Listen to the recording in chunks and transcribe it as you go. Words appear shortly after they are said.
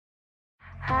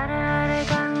Hare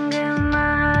Gange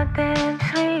Mahadev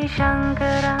Sri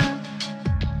Shankara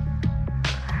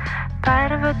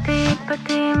Parvati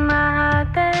Pati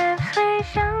Mahadev Sri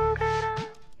Shankara.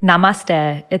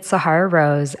 Namaste, it's Sahara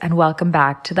Rose, and welcome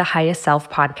back to the Highest Self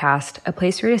podcast, a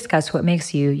place where we discuss what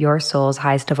makes you your soul's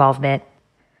highest evolvement.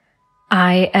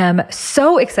 I am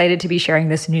so excited to be sharing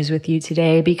this news with you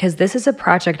today because this is a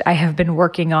project I have been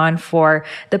working on for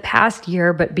the past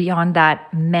year, but beyond that,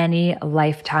 many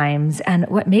lifetimes. And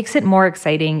what makes it more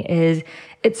exciting is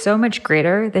it's so much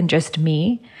greater than just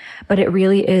me, but it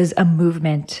really is a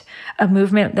movement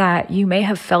that you may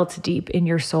have felt deep in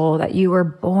your soul, that you were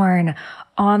born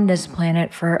on this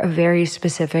planet for a very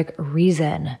specific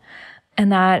reason,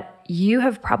 and that you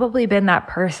have probably been that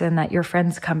person that your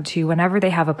friends come to whenever they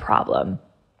have a problem,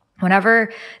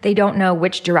 whenever they don't know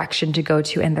which direction to go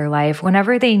to in their life,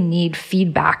 whenever they need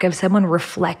feedback of someone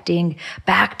reflecting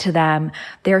back to them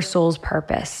their soul's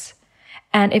purpose.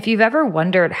 And if you've ever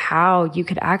wondered how you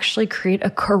could actually create a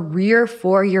career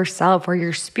for yourself where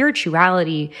your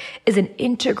spirituality is an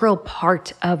integral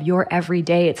part of your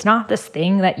everyday, it's not this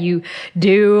thing that you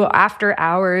do after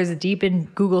hours deep in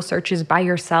Google searches by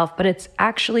yourself, but it's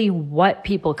actually what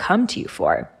people come to you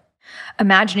for.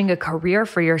 Imagining a career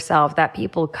for yourself that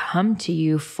people come to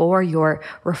you for your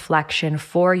reflection,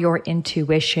 for your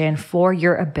intuition, for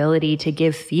your ability to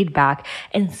give feedback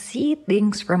and see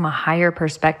things from a higher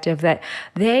perspective that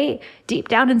they deep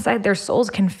down inside their souls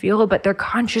can feel, but their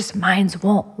conscious minds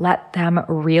won't let them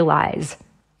realize.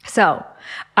 So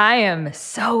I am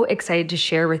so excited to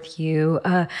share with you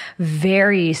a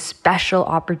very special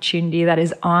opportunity that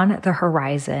is on the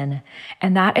horizon,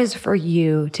 and that is for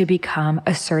you to become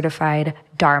a certified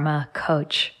Dharma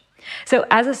coach. So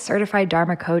as a certified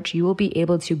Dharma coach, you will be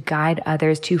able to guide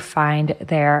others to find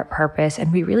their purpose.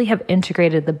 And we really have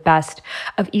integrated the best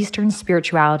of Eastern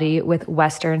spirituality with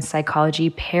Western psychology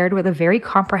paired with a very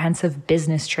comprehensive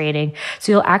business training.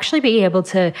 So you'll actually be able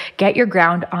to get your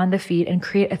ground on the feet and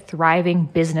create a thriving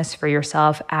business for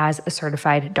yourself as a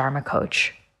certified Dharma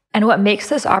coach. And what makes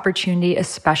this opportunity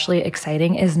especially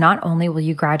exciting is not only will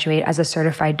you graduate as a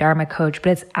certified Dharma coach, but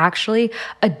it's actually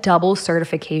a double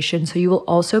certification. So you will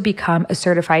also become a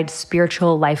certified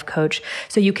spiritual life coach.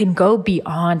 So you can go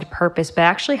beyond purpose, but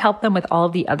actually help them with all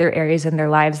of the other areas in their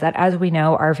lives that, as we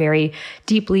know, are very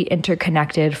deeply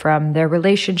interconnected, from their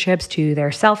relationships to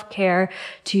their self-care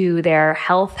to their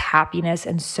health, happiness,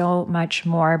 and so much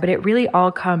more. But it really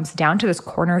all comes down to this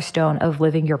cornerstone of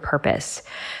living your purpose.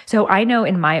 So I know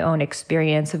in my own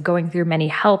experience of going through many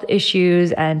health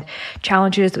issues and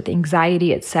challenges with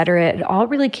anxiety, etc., it all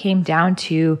really came down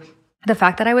to the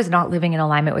fact that I was not living in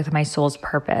alignment with my soul's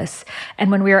purpose.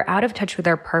 And when we are out of touch with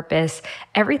our purpose,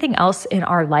 everything else in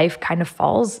our life kind of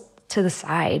falls to the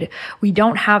side. We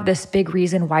don't have this big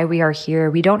reason why we are here.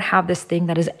 We don't have this thing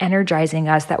that is energizing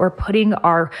us, that we're putting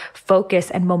our focus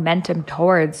and momentum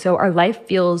towards. So our life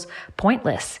feels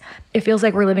pointless. It feels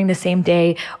like we're living the same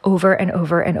day over and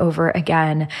over and over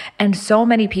again. And so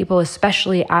many people,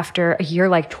 especially after a year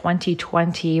like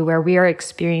 2020, where we are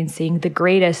experiencing the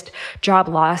greatest job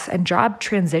loss and job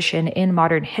transition in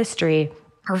modern history,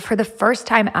 are for the first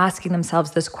time asking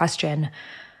themselves this question: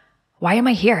 why am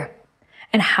I here?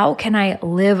 And how can I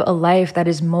live a life that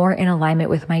is more in alignment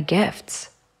with my gifts?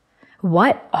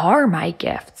 What are my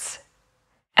gifts?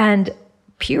 And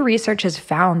Pew Research has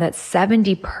found that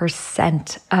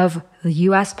 70% of the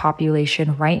US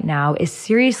population right now is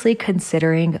seriously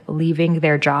considering leaving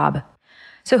their job.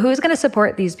 So who's going to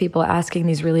support these people asking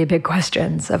these really big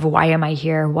questions of why am I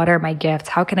here? What are my gifts?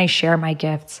 How can I share my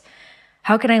gifts?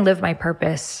 How can I live my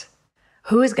purpose?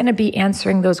 Who is going to be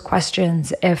answering those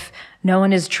questions if no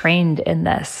one is trained in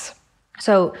this?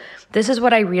 So this is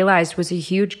what I realized was a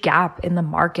huge gap in the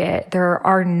market. There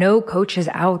are no coaches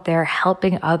out there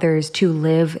helping others to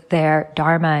live their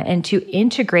Dharma and to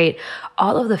integrate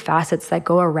all of the facets that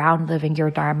go around living your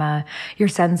Dharma, your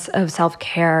sense of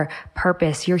self-care,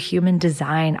 purpose, your human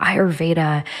design,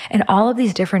 Ayurveda, and all of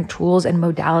these different tools and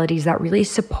modalities that really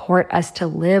support us to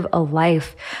live a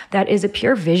life that is a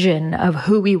pure vision of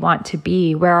who we want to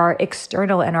be, where our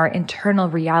external and our internal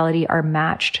reality are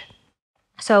matched.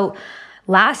 So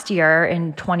last year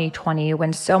in 2020,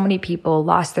 when so many people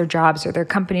lost their jobs or their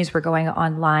companies were going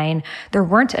online, there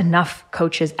weren't enough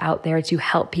coaches out there to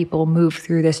help people move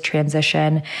through this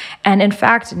transition. And in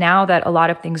fact, now that a lot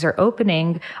of things are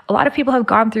opening, a lot of people have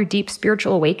gone through deep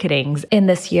spiritual awakenings in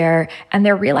this year, and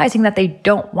they're realizing that they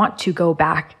don't want to go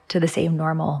back to the same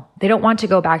normal. They don't want to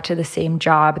go back to the same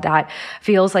job that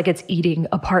feels like it's eating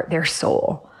apart their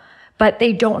soul. But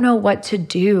they don't know what to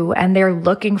do, and they're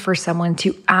looking for someone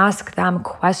to ask them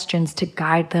questions to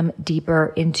guide them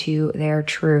deeper into their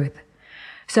truth.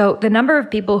 So the number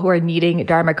of people who are needing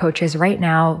Dharma coaches right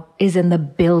now is in the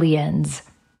billions.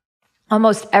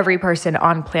 Almost every person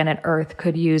on planet Earth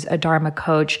could use a Dharma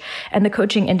coach. And the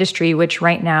coaching industry, which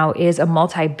right now is a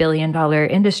multi-billion-dollar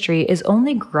industry, is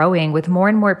only growing with more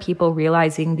and more people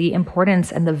realizing the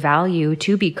importance and the value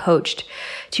to be coached,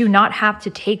 to not have to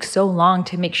take so long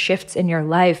to make shifts in your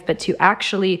life, but to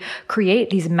actually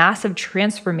create these massive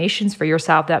transformations for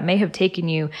yourself that may have taken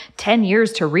you 10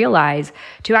 years to realize,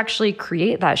 to actually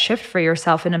create that shift for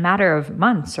yourself in a matter of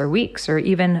months or weeks or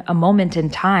even a moment in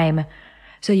time,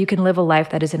 so you can live a life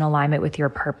that is in alignment with your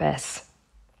purpose.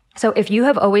 So if you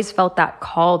have always felt that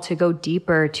call to go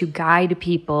deeper, to guide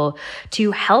people,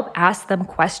 to help ask them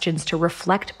questions, to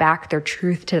reflect back their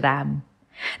truth to them,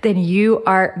 then you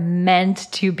are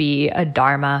meant to be a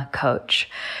Dharma coach.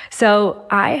 So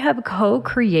I have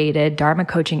co-created Dharma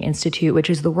Coaching Institute,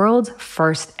 which is the world's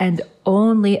first and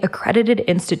only accredited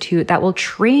institute that will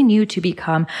train you to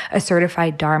become a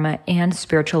certified Dharma and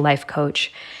spiritual life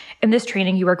coach. In this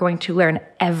training, you are going to learn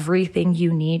everything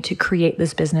you need to create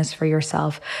this business for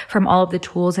yourself, from all of the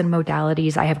tools and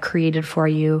modalities I have created for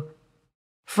you,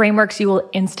 frameworks you will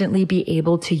instantly be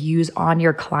able to use on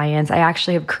your clients. I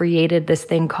actually have created this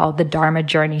thing called the Dharma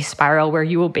Journey Spiral, where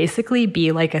you will basically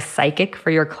be like a psychic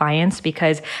for your clients,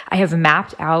 because I have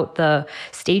mapped out the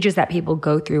stages that people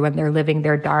go through when they're living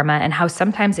their Dharma and how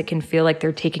sometimes it can feel like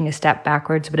they're taking a step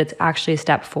backwards, but it's actually a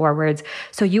step forwards.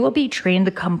 So you will be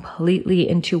trained completely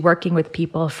into working with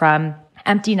people from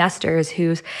empty nesters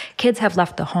whose kids have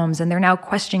left the homes and they're now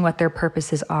questioning what their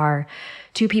purposes are,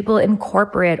 to people in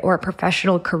corporate or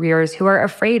professional careers who are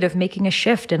afraid of making a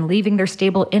shift and leaving their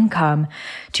stable income,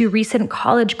 to recent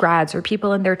college grads or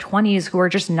people in their 20s who are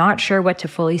just not sure what to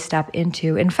fully step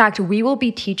into. In fact, we will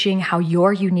be teaching how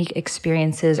your unique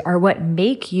experiences are what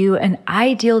make you an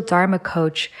ideal Dharma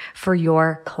coach for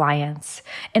your clients.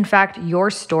 In fact,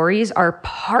 your stories are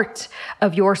part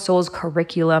of your soul's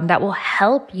curriculum that will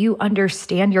help you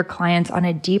understand your clients on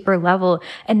a deeper level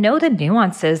and know the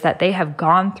nuances that they have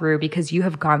gone through because you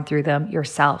have gone through them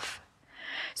yourself.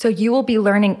 So you will be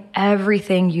learning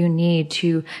everything you need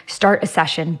to start a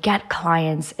session, get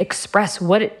clients, express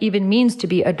what it even means to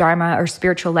be a Dharma or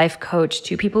spiritual life coach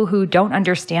to people who don't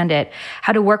understand it,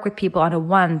 how to work with people on a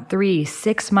 1, 3,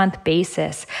 6 month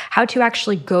basis, how to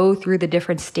actually go through the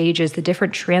different stages, the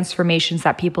different transformations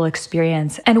that people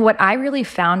experience. And what I really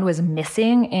found was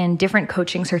missing in different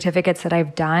coaching certificates that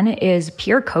I've done is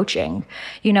peer coaching.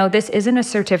 You know, this isn't a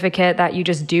certificate that you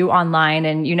just do online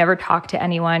and you never talk to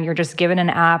anyone. You're just given an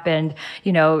app and,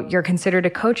 you know, you're considered a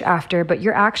coach after, but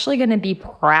you're actually going to be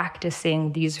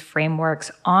practicing these frameworks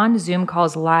on Zoom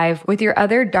calls live with your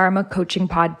other Dharma Coaching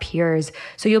Pod peers.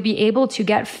 So you'll be able to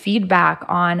get feedback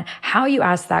on how you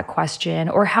asked that question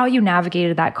or how you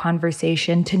navigated that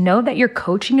conversation to know that your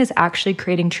coaching is actually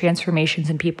creating transformations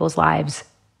in people's lives.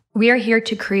 We are here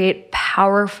to create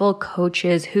powerful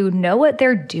coaches who know what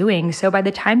they're doing. So by the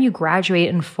time you graduate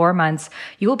in 4 months,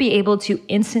 you will be able to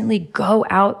instantly go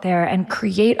out there and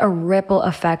create a ripple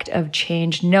effect of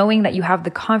change, knowing that you have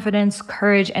the confidence,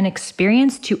 courage, and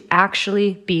experience to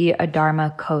actually be a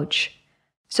Dharma coach.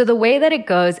 So the way that it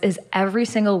goes is every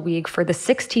single week for the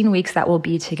 16 weeks that we'll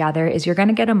be together is you're going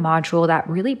to get a module that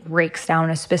really breaks down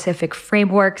a specific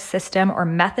framework, system, or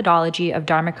methodology of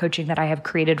Dharma coaching that I have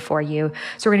created for you.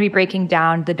 So we're going to be breaking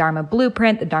down the Dharma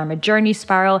blueprint, the Dharma journey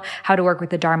spiral, how to work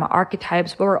with the Dharma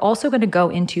archetypes, but we're also going to go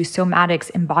into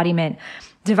somatics, embodiment,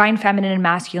 divine feminine and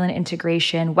masculine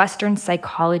integration, Western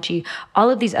psychology, all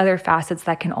of these other facets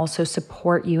that can also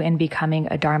support you in becoming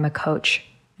a Dharma coach.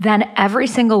 Then every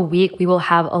single week, we will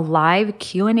have a live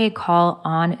Q&A call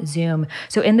on Zoom.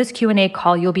 So in this Q&A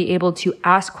call, you'll be able to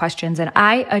ask questions, and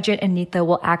I, Ajit, and Neeta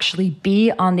will actually be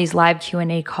on these live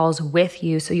Q&A calls with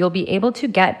you. So you'll be able to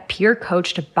get peer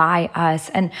coached by us.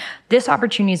 And this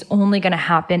opportunity is only going to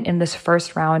happen in this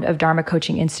first round of Dharma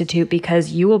Coaching Institute because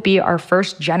you will be our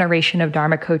first generation of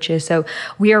Dharma coaches. So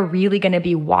we are really going to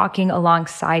be walking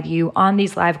alongside you on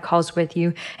these live calls with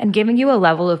you and giving you a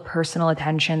level of personal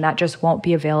attention that just won't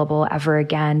be available ever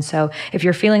again. So if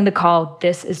you're feeling the call,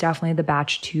 this is definitely the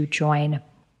batch to join.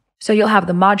 So you'll have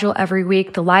the module every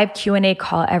week, the live Q&A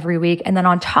call every week. And then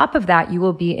on top of that, you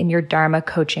will be in your Dharma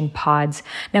coaching pods.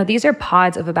 Now, these are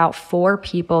pods of about 4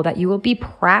 people that you will be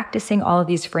practicing all of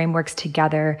these frameworks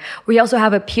together. We also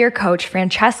have a peer coach,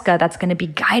 Francesca, that's going to be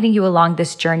guiding you along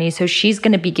this journey. So she's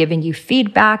going to be giving you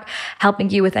feedback, helping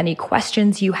you with any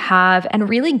questions you have, and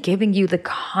really giving you the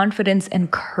confidence and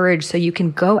courage so you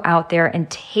can go out there and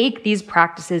take these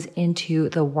practices into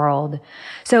the world.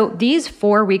 So these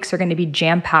 4 weeks are going to be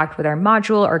jam-packed packed with our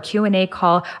module, our Q&A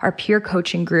call, our peer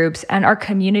coaching groups, and our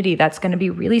community that's going to be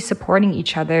really supporting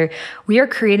each other. We are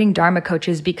creating Dharma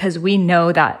coaches because we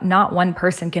know that not one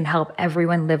person can help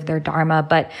everyone live their Dharma,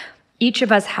 but each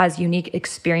of us has unique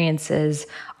experiences,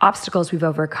 obstacles we've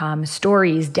overcome,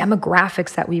 stories,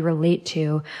 demographics that we relate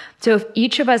to. So if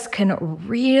each of us can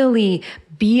really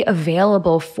be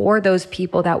available for those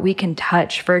people that we can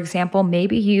touch. For example,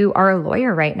 maybe you are a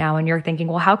lawyer right now and you're thinking,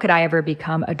 well, how could I ever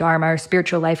become a Dharma or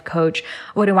spiritual life coach?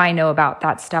 What do I know about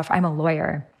that stuff? I'm a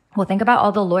lawyer. Well, think about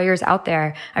all the lawyers out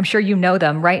there. I'm sure you know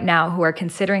them right now who are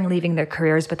considering leaving their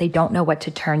careers, but they don't know what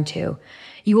to turn to.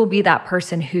 You will be that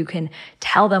person who can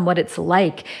tell them what it's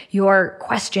like, your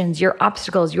questions, your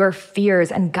obstacles, your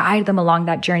fears, and guide them along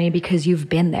that journey because you've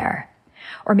been there.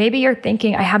 Or maybe you're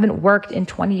thinking, I haven't worked in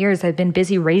 20 years. I've been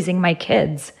busy raising my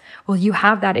kids. Well, you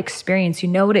have that experience. You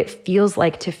know what it feels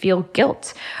like to feel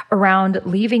guilt around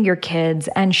leaving your kids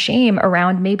and shame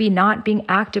around maybe not being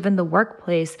active in the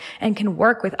workplace, and can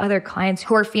work with other clients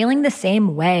who are feeling the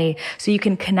same way so you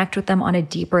can connect with them on a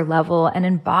deeper level and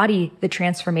embody the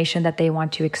transformation that they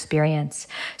want to experience.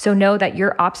 So know that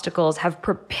your obstacles have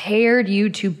prepared you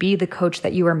to be the coach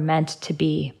that you are meant to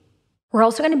be. We're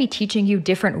also going to be teaching you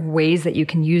different ways that you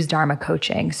can use Dharma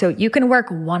coaching. So you can work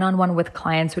one-on-one with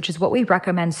clients, which is what we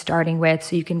recommend starting with.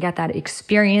 So you can get that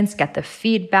experience, get the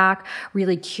feedback,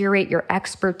 really curate your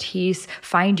expertise,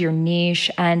 find your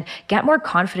niche, and get more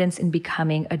confidence in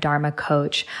becoming a Dharma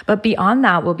coach. But beyond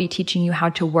that, we'll be teaching you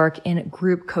how to work in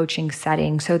group coaching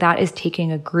settings. So that is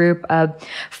taking a group of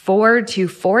 4 to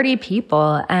 40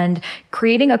 people and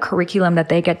creating a curriculum that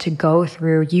they get to go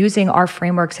through using our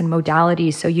frameworks and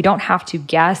modalities. So you don't have to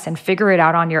guess and figure it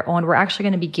out on your own. We're actually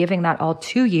going to be giving that all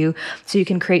to you so you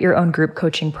can create your own group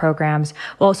coaching programs.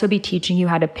 We'll also be teaching you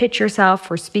how to pitch yourself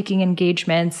for speaking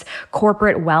engagements,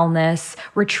 corporate wellness,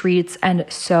 retreats, and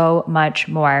so much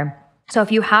more. So if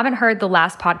you haven't heard the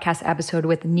last podcast episode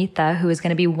with Neeta, who is going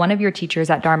to be one of your teachers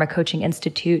at Dharma Coaching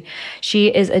Institute, she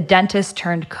is a dentist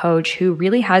turned coach who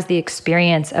really has the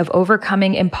experience of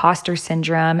overcoming imposter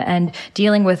syndrome and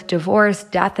dealing with divorce,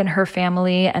 death in her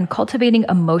family, and cultivating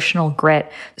emotional grit.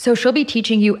 So she'll be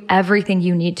teaching you everything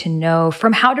you need to know,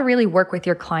 from how to really work with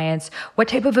your clients, what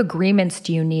type of agreements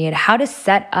do you need, how to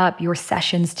set up your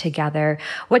sessions together,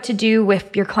 what to do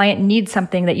if your client needs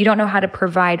something that you don't know how to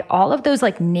provide, all of those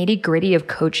like nitty-gritty of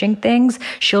coaching things,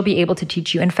 she'll be able to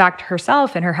teach you. In fact,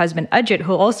 herself and her husband, Ajit,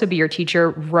 who'll also be your teacher,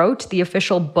 wrote the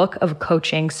official book of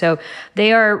coaching. So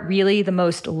they are really the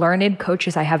most learned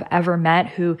coaches I have ever met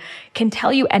who can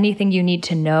tell you anything you need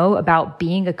to know about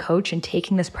being a coach and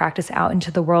taking this practice out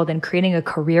into the world and creating a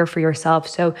career for yourself.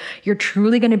 So you're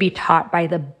truly going to be taught by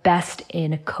the best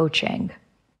in coaching.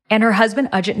 And her husband,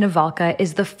 Ajit Navalka,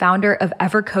 is the founder of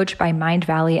EverCoach by Mind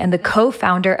Valley and the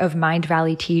co-founder of Mind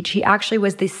Valley Teach. He actually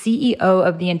was the CEO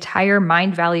of the entire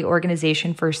Mind Valley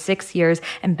organization for 6 years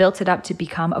and built it up to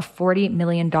become a $40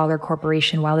 million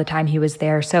corporation while the time he was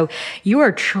there. So you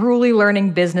are truly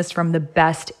learning business from the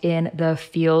best in the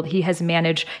field. He has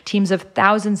managed teams of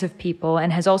thousands of people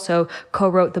and has also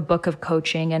co-wrote the book of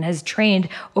coaching and has trained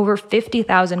over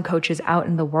 50,000 coaches out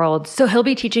in the world. So he'll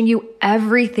be teaching you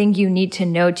everything you need to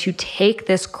know to take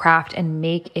this craft and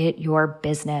make it your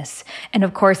business. And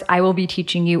of course, I will be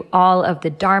teaching you all of the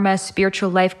Dharma,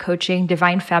 spiritual life coaching,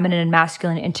 divine feminine and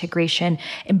masculine integration,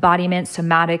 embodiment,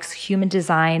 somatics, human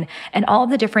design, and all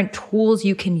of the different tools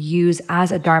you can use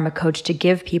as a Dharma coach to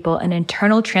give people an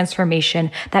internal transformation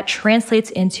that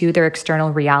translates into their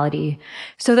external reality.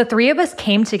 So the three of us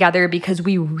came together because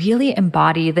we really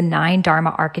embody the 9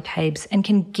 Dharma archetypes and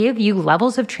can give you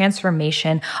levels of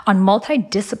transformation on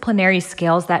multidisciplinary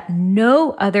scales that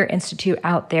no other institute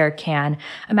out there can.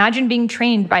 Imagine being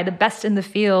trained by the best in the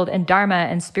field in Dharma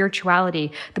and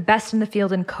spirituality, the best in the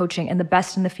field in coaching, and the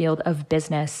best in the field of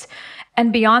business.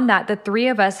 And beyond that, the three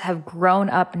of us have grown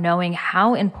up knowing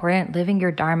how important living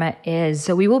your Dharma is.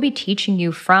 So we will be teaching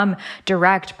you from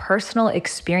direct personal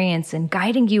experience and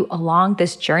guiding you along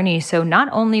this journey. So not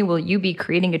only will you be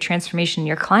creating a transformation in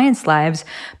your clients' lives,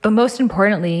 but most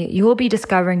importantly, you will be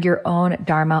discovering your own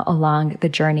Dharma along the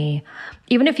journey.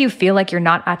 Even if you feel like you're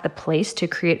not at the place to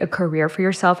create a career for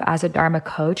yourself as a Dharma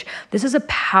coach, this is a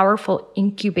powerful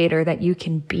incubator that you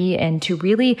can be in to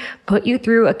really put you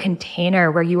through a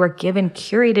container where you are given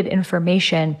curated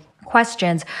information,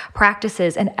 questions,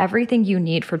 practices, and everything you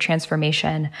need for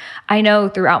transformation. I know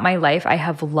throughout my life, I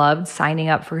have loved signing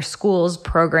up for schools,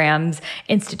 programs,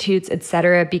 institutes,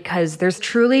 etc., because there's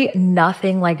truly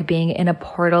nothing like being in a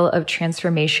portal of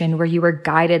transformation where you are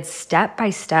guided step by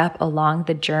step along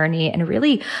the journey and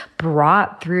really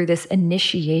brought through this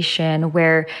initiation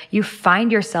where you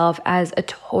find yourself as a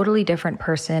totally different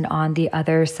person on the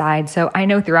other side. So I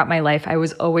know throughout my life, I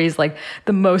was always like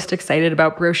the most excited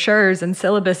about brochures and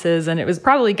syllabuses, and it was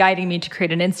probably guiding me to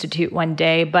create an institute one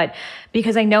day. But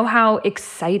because I know how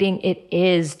exciting it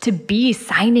is to be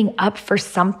signing up for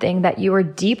something that you are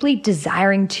deeply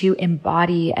desiring to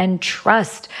embody, and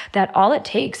trust that all it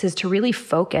takes is to really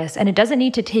focus. And it doesn't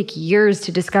need to take years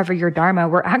to discover your Dharma.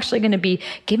 We're actually going to be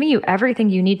giving you everything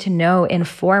you need to know in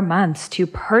 4 months to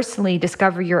personally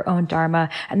discover your own Dharma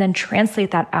and then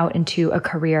translate that out into a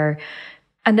career.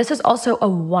 And this is also a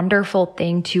wonderful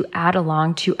thing to add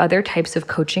along to other types of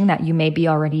coaching that you may be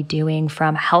already doing,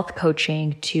 from health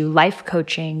coaching to life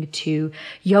coaching to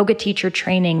yoga teacher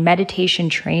training, meditation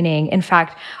training. In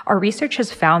fact, our research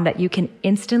has found that you can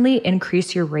instantly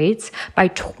increase your rates by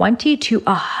 20 to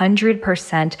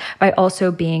 100% by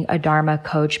also being a Dharma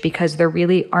coach, because there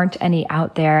really aren't any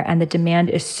out there. And the demand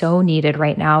is so needed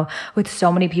right now with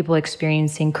so many people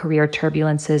experiencing career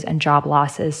turbulences and job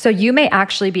losses. So you may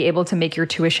actually be able to make your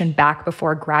tuition back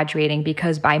before graduating,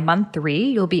 because by month 3,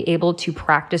 you'll be able to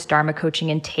practice Dharma coaching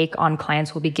and take on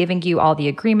clients. We'll be giving you all the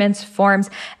agreements, forms,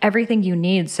 everything you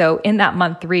need. So in that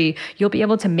month 3, you'll be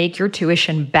able to make your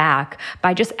tuition back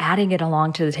by just adding it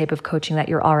along to the type of coaching that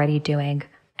you're already doing.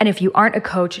 And if you aren't a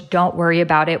coach, don't worry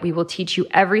about it. We will teach you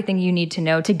everything you need to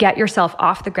know to get yourself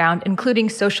off the ground, including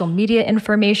social media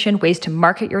information, ways to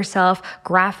market yourself,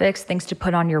 graphics, things to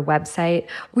put on your website.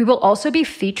 We will also be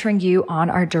featuring you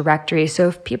on our directory. So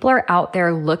if people are out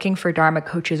there looking for Dharma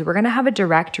coaches, we're going to have a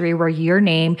directory where your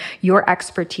name, your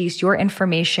expertise, your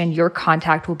information, your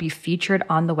contact will be featured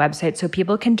on the website so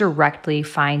people can directly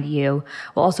find you.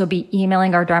 We'll also be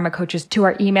emailing our Dharma coaches to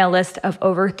our email list of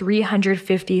over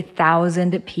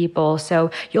 350,000 people.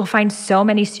 So you'll find so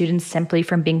many students simply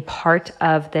from being part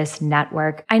of this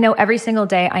network. I know every single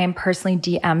day I am personally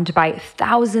DM'd by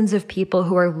thousands of people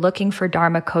who are looking for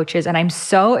Dharma coaches, and I'm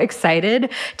so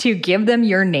excited to give them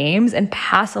your names and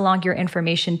pass along your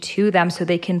information to them so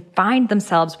they can find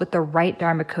themselves with the right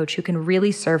Dharma coach who can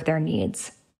really serve their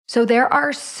needs. So there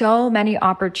are so many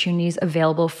opportunities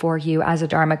available for you as a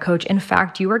Dharma coach. In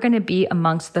fact, you are going to be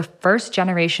amongst the first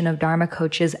generation of Dharma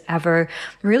coaches ever,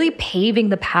 really paving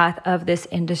the path of this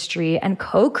industry and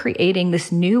co-creating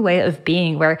this new way of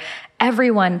being where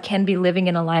everyone can be living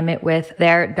in alignment with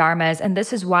their dharmas. And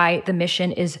this is why the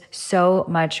mission is so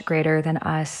much greater than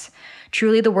us.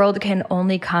 Truly, the world can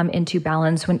only come into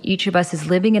balance when each of us is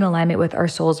living in alignment with our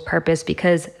soul's purpose,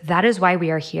 because that is why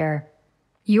we are here.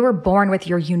 You were born with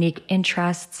your unique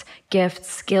interests, gifts,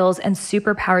 skills, and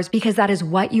superpowers because that is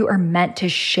what you are meant to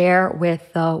share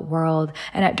with the world.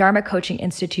 And at Dharma Coaching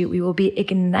Institute, we will be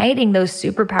igniting those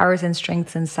superpowers and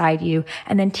strengths inside you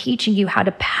and then teaching you how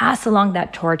to pass along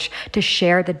that torch to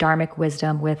share the Dharmic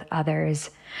wisdom with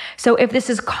others. So if this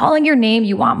is calling your name,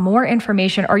 you want more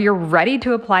information, or you're ready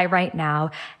to apply right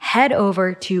now, head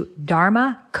over to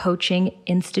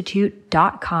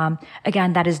dharmacoachinginstitute.com.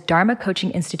 Again, that is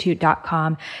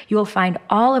dharmacoachinginstitute.com. You will find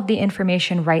all of the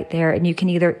information right there, and you can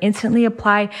either instantly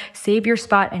apply, save your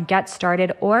spot, and get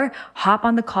started, or hop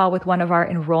on the call with one of our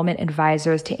enrollment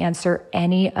advisors to answer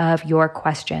any of your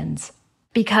questions.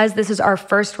 Because this is our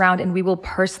first round and we will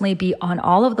personally be on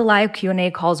all of the live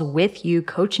Q&A calls with you,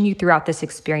 coaching you throughout this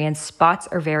experience, spots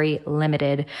are very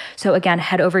limited. So again,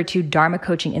 head over to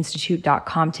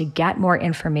dharmacoachinginstitute.com to get more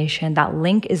information. That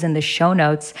link is in the show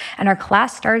notes, and our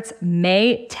class starts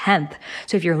May 10th.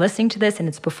 So if you're listening to this and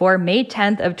it's before May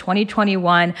 10th of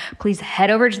 2021, please head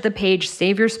over to the page,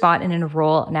 save your spot, and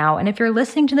enroll now. And if you're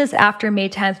listening to this after May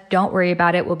 10th, don't worry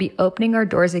about it. We'll be opening our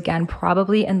doors again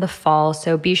probably in the fall.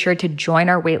 So be sure to join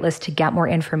our waitlist to get more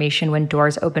information when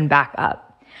doors open back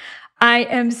up. I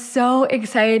am so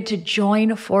excited to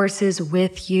join forces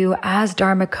with you as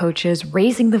Dharma coaches,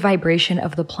 raising the vibration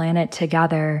of the planet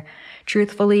together.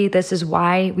 Truthfully, this is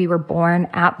why we were born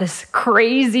at this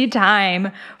crazy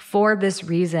time for this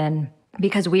reason.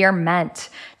 Because we are meant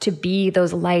to be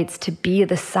those lights, to be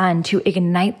the sun, to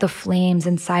ignite the flames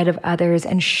inside of others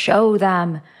and show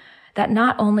them that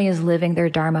not only is living their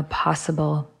Dharma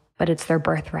possible, but it's their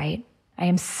birthright. I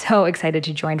am so excited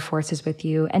to join forces with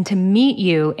you and to meet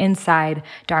you inside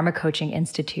Dharma Coaching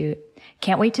Institute.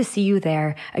 Can't wait to see you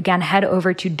there. Again, head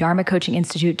over to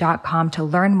dharmacoachinginstitute.com to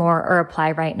learn more or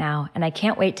apply right now. And I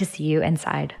can't wait to see you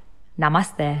inside.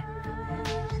 Namaste.